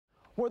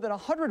More than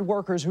 100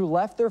 workers who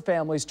left their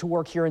families to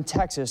work here in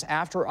Texas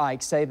after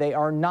Ike say they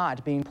are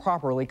not being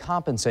properly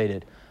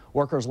compensated.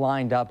 Workers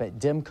lined up at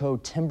Demco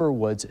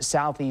Timberwood's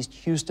Southeast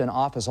Houston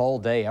office all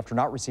day after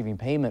not receiving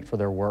payment for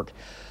their work.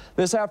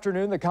 This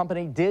afternoon, the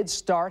company did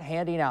start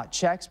handing out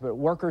checks, but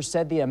workers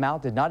said the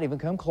amount did not even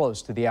come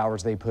close to the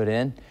hours they put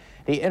in.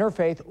 The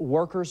Interfaith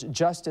Workers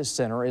Justice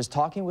Center is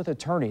talking with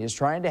attorneys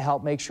trying to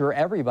help make sure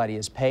everybody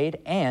is paid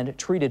and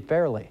treated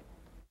fairly.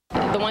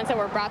 The ones that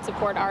were brought to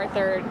Port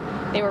Arthur,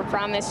 they were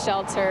promised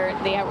shelter.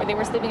 They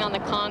were sleeping on the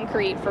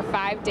concrete for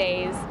 5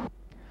 days.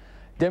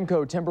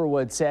 Demco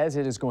Timberwood says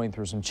it is going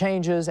through some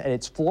changes at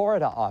its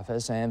Florida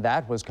office, and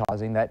that was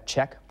causing that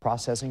check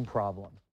processing problem.